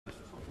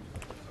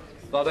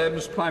That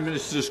ends Prime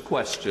Minister's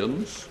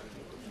questions.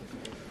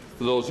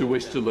 For those who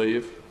wish to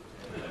leave.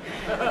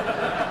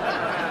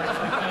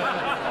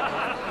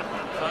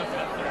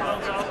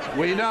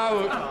 We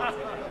now,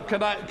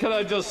 can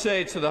I just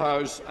say to the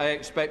House, I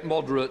expect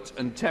moderate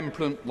and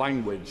temperate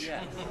language.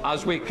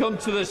 As we come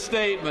to the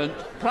statement,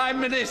 Prime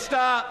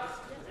Minister.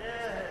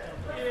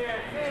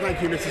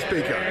 Thank you, Mr.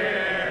 Speaker.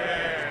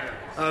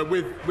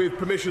 With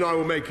permission, I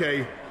will make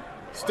a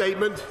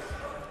statement.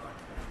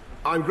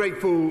 I'm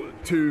grateful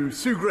to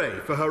Sue Gray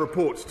for her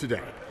report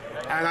today,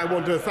 and I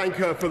want to thank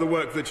her for the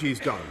work that she's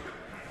done.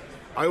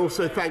 I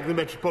also thank the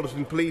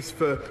Metropolitan Police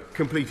for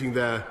completing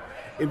their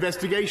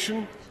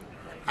investigation,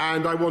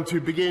 and I want to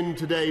begin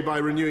today by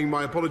renewing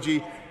my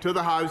apology to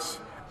the House,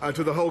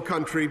 to the whole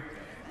country,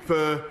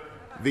 for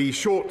the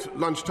short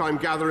lunchtime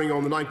gathering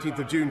on the 19th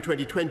of June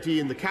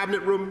 2020 in the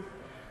Cabinet Room,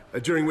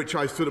 during which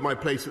I stood at my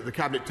place at the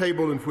Cabinet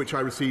table and for which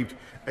I received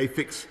a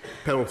fixed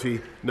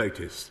penalty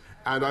notice.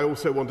 And I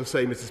also want to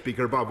say, Mr.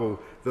 Speaker, above all,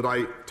 that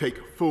I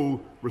take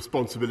full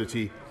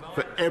responsibility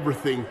for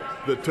everything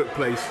that took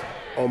place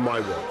on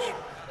my watch.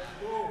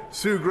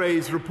 Sue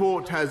Gray's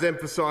report has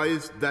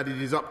emphasised that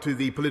it is up to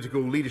the political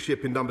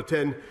leadership in Number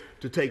 10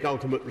 to take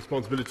ultimate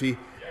responsibility,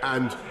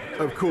 and,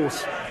 of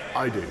course,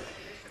 I do.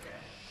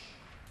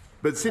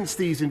 But since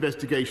these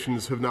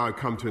investigations have now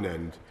come to an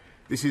end,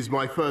 this is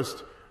my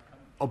first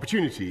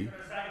opportunity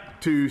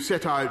to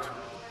set out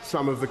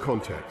some of the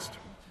context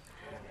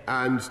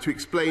and to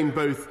explain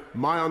both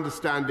my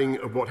understanding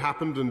of what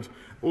happened and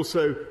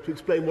also to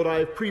explain what I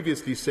have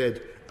previously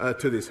said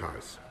to this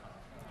House.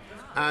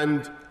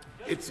 And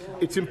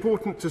it's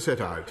important to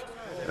set out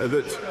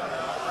that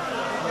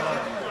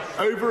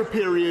over a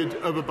period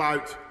of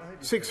about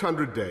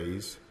 600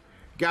 days,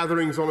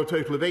 gatherings on a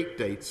total of 8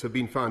 dates have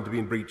been found to be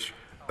in breach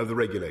of the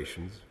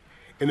regulations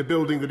in a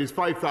building that is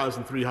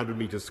 5,300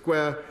 metres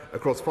square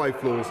across 5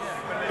 floors,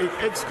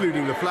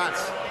 excluding the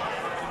flats.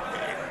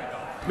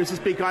 Mr.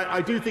 Speaker,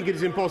 I do think it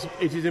is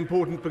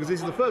important because this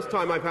is the first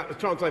time I've had a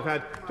chance I've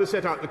had to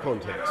set out the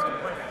context.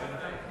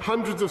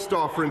 Hundreds of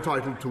staff are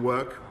entitled to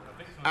work,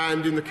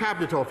 and in the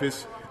Cabinet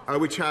Office,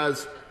 which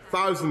has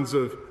thousands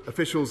of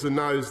officials and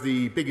now is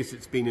the biggest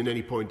it's been in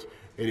any point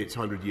in its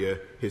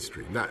 100-year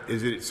history. And that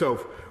is in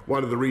itself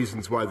one of the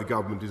reasons why the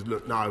government is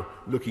now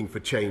looking for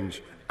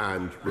change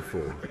and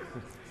reform.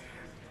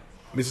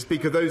 Mr.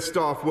 Speaker, those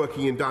staff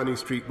working in Downing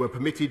Street were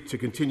permitted to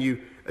continue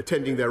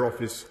attending their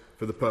office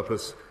for the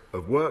purpose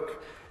of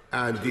work,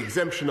 and the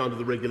exemption under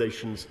the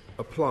regulations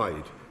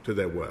applied to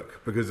their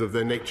work because of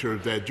the nature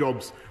of their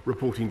jobs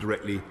reporting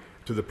directly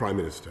to the Prime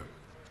Minister.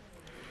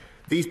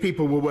 These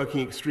people were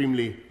working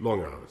extremely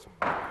long hours,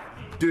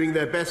 doing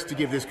their best to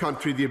give this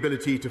country the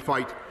ability to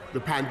fight the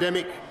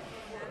pandemic.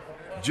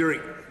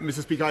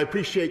 Mr. Speaker, I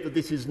appreciate that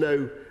this is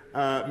no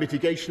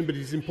mitigation, but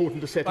it is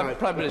important to set out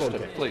Prime the Minister,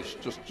 context. please,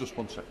 just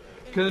one second.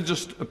 Can I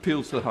just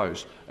appeal to the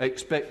House? I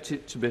expect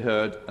it to be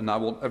heard, and I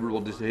want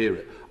everybody to hear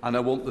it. And I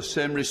want the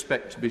same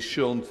respect to be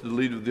shown to the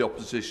Leader of the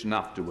Opposition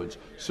afterwards.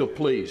 So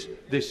please,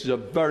 this is a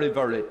very,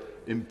 very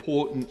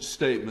important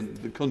statement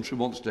that the country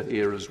wants to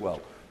hear as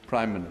well.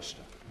 Prime Minister.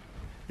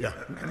 Yeah,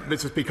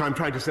 Mr. Speaker, I'm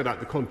trying to set out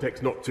the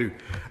context, not to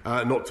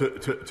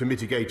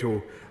mitigate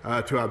or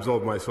to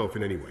absolve myself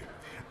in any way.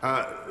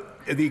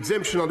 The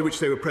exemption under which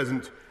they were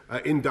present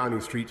in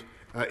Downing Street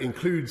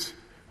includes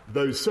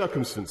those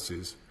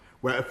circumstances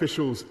where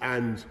officials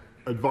and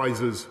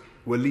advisers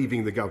were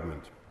leaving the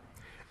government.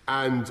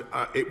 And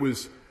it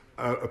was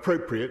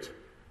appropriate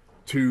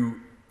to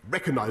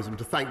recognise them,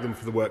 to thank them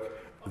for the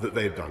work that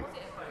they had done.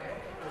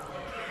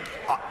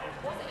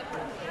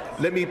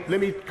 Let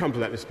me come to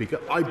that, Mr.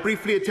 Speaker. I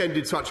briefly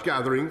attended such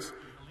gatherings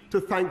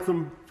to thank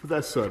them for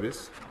their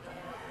service,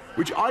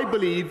 which I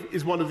believe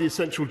is one of the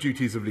essential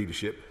duties of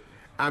leadership,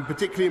 and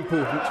particularly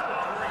important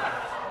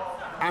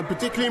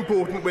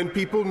when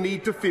people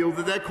need to feel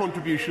that their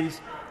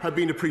contributions have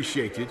been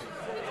appreciated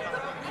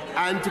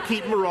and to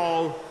keep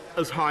morale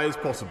as high as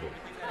possible.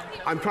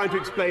 I'm trying to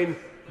explain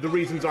the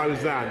reasons I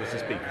was there, Mr.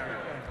 Speaker.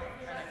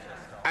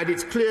 And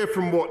it's clear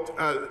from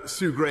what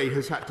Sue Gray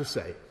has had to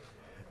say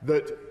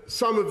that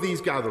some of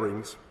these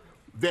gatherings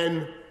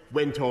then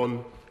went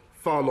on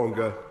far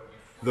longer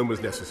than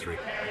was necessary.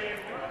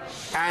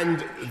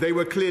 And they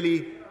were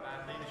clearly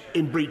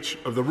in breach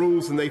of the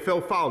rules, and they fell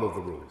foul of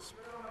the rules.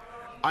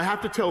 I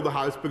have to tell the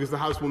House, because the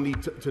House will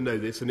need to know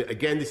this, and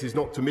again, this is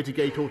not to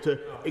mitigate or to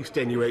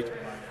extenuate,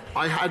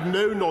 I had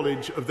no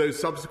knowledge of those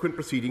subsequent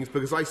proceedings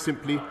because I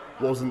simply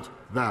wasn't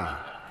there.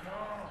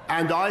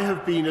 And I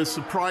have been as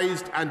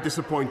surprised and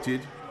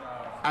disappointed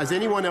as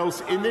anyone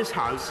else in this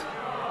House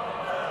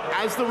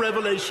as the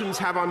revelations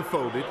have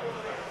unfolded.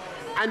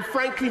 And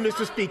frankly,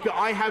 Mr. Speaker,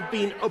 I have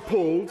been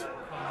appalled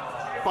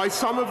by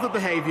some of the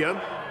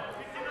behaviour,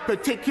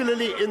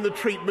 particularly in the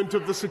treatment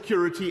of the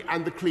security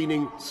and the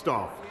cleaning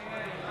staff.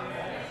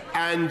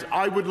 And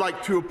I would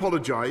like to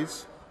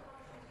apologise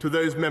to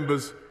those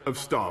members of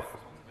staff.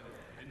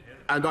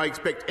 And I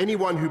expect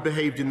anyone who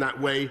behaved in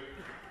that way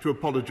to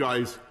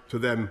apologise to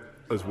them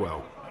as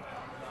well.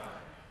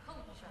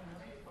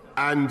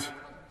 And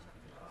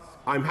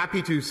I'm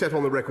happy to set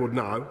on the record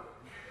now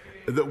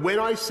that when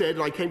I said,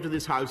 and I came to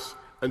this House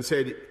and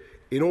said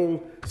in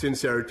all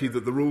sincerity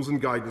that the rules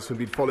and guidance have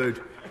been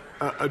followed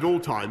at all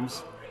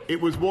times, it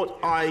was what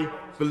I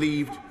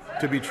believed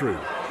to be true.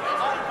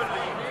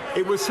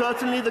 It was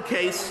certainly the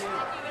case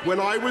when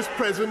I was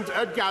present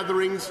at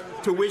gatherings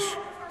to wish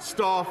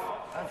staff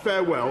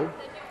farewell,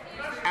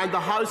 and the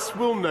House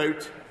will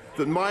note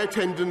that my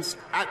attendance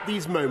at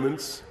these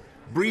moments,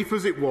 brief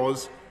as it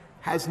was,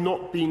 has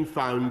not been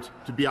found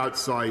to be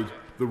outside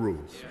the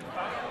rules.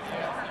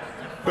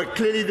 But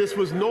clearly this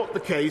was not the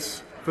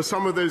case for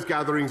some of those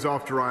gatherings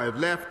after I had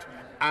left,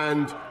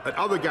 and at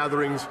other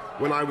gatherings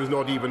when I was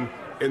not even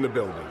in the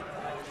building.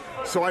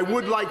 So I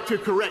would like to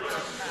correct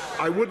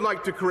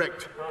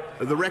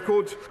the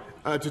record,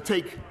 to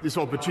take this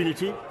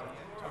opportunity,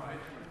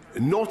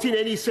 not in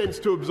any sense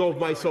to absolve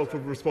myself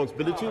of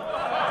responsibility,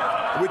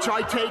 which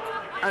I take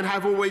and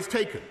have always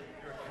taken,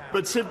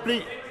 but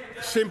simply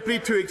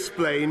to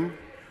explain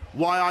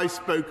why I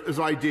spoke as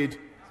I did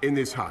in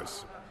this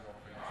House.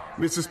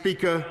 Mr.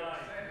 Speaker,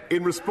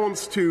 in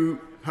response to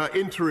her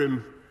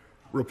interim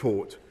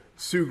report,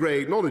 Sue Gray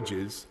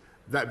acknowledges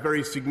that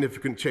very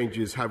significant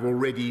changes have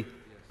already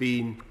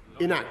been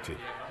enacted.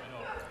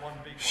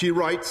 She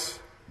writes,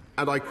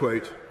 and I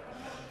quote,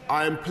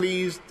 "I am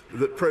pleased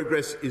that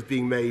progress is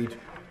being made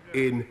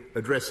in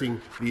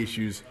addressing the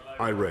issues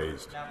I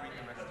raised."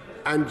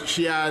 And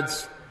she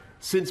adds,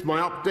 "Since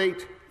my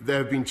update, there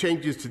have been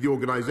changes to the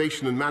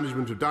organisation and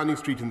management of Downing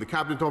Street in the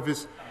Cabinet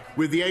Office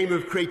with the aim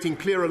of creating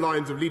clearer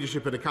lines of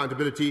leadership and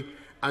accountability,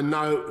 and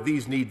now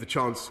these need the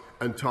chance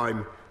and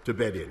time to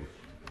bed in."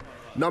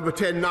 Number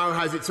 10 now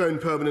has its own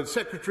permanent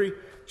secretary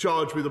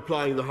charged with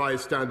applying the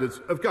highest standards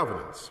of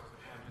governance.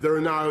 There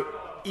are now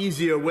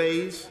easier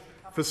ways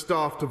for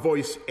staff to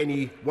voice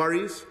any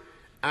worries,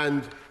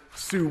 and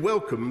Sue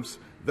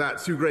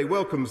Gray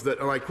welcomes that,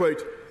 and I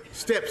quote,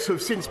 "Steps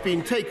have since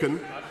been taken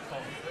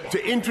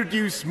to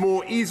introduce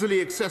more easily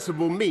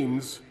accessible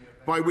means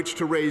by which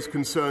to raise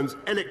concerns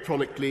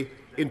electronically,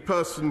 in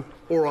person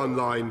or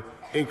online,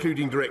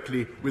 including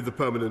directly with the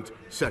permanent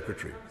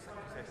secretary."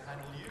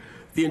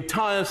 The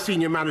entire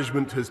senior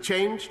management has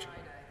changed.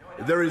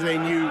 There is a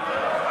new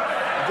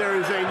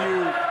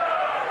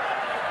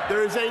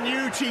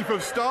chief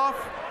of staff,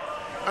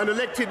 an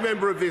elected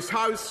member of this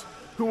House,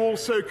 who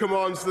also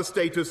commands the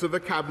status of a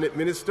cabinet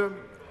minister.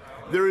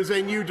 There is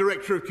a new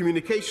director of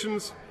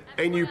communications,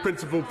 a new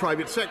principal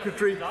private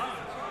secretary,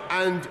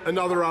 and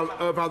another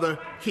of other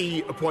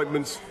key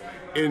appointments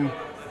in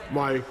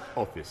my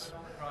office.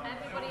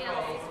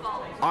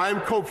 I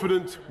am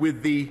confident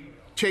with the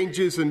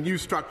changes and new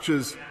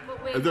structures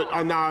that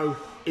are now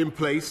in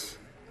place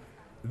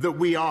that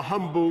we are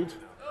humbled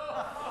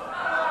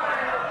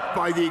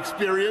by the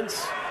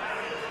experience,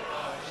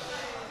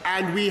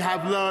 and we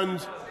have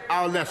learned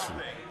our lesson.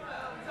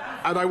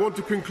 And I want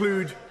to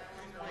conclude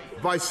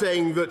by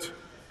saying that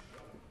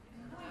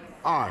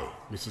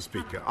Mr.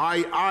 Speaker,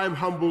 I am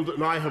humbled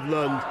and I have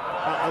learned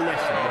a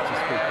lesson, Mr.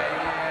 Speaker.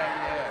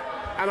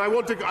 And I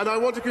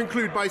want to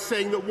conclude by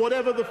saying that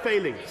whatever the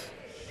failings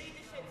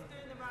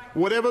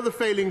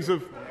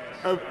of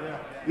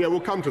we'll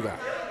come to that.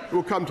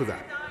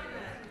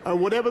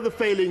 Whatever the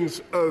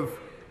failings of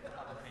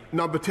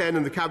Number 10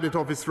 and the Cabinet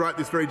Office throughout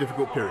this very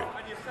difficult period,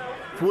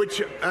 for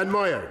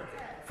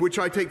which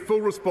I take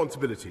full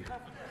responsibility,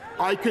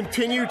 I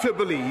continue to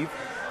believe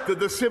that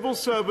the civil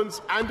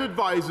servants and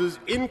advisers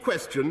in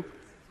question,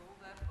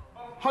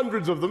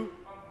 hundreds of them,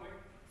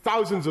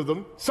 thousands of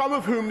them, some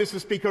of whom, Mr.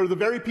 Speaker, are the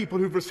very people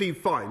who've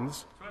received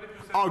fines,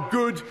 are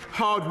good,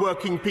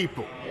 hard-working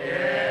people,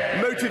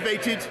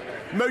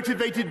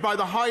 motivated by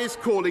the highest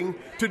calling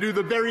to do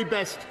the very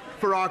best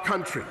for our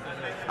country.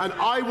 And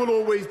I will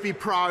always be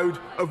proud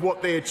of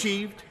what they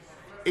achieved,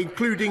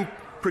 including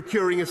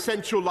procuring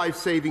essential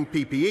life-saving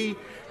PPE,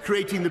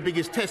 creating the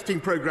biggest testing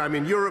programme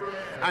in Europe,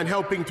 and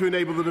helping to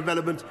enable the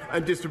development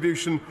and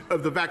distribution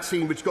of the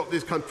vaccine which got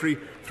this country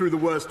through the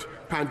worst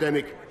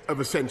pandemic of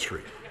a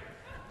century.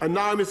 And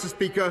now, Mr.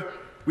 Speaker,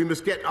 we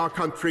must get our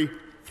country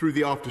through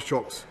the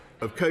aftershocks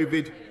of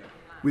COVID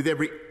with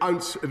every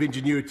ounce of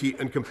ingenuity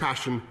and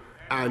compassion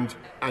and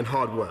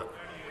hard work.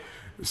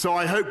 So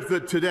I hope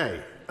that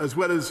today, as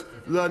well as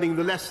learning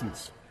the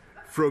lessons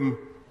from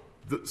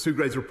Sue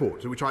Gray's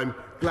report, which I'm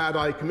glad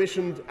I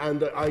commissioned,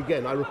 and I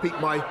repeat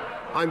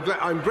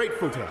I'm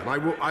grateful to her.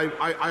 And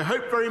I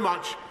hope very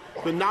much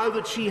that now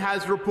that she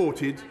has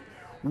reported,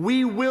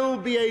 we will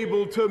be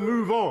able to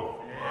move on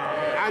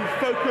and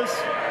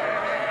focus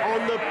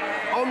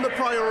on the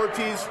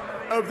priorities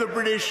of the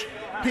British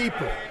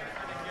people,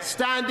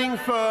 standing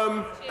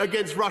firm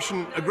against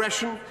Russian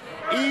aggression,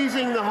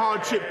 easing the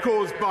hardship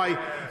caused by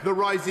the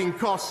rising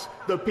costs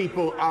that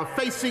people are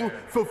facing,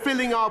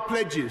 fulfilling our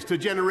pledges to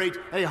generate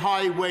a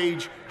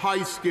high-wage,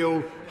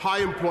 high-skill,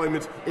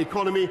 high-employment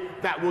economy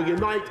that will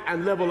unite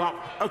and level up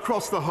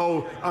across the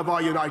whole of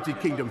our United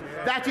Kingdom.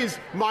 That is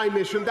my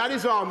mission, that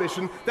is our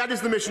mission, that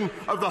is the mission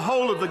of the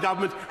whole of the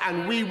government,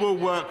 and we will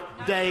work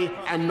day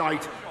and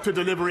night to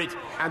deliver it,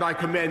 and I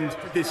commend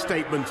this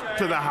statement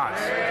to the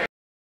House.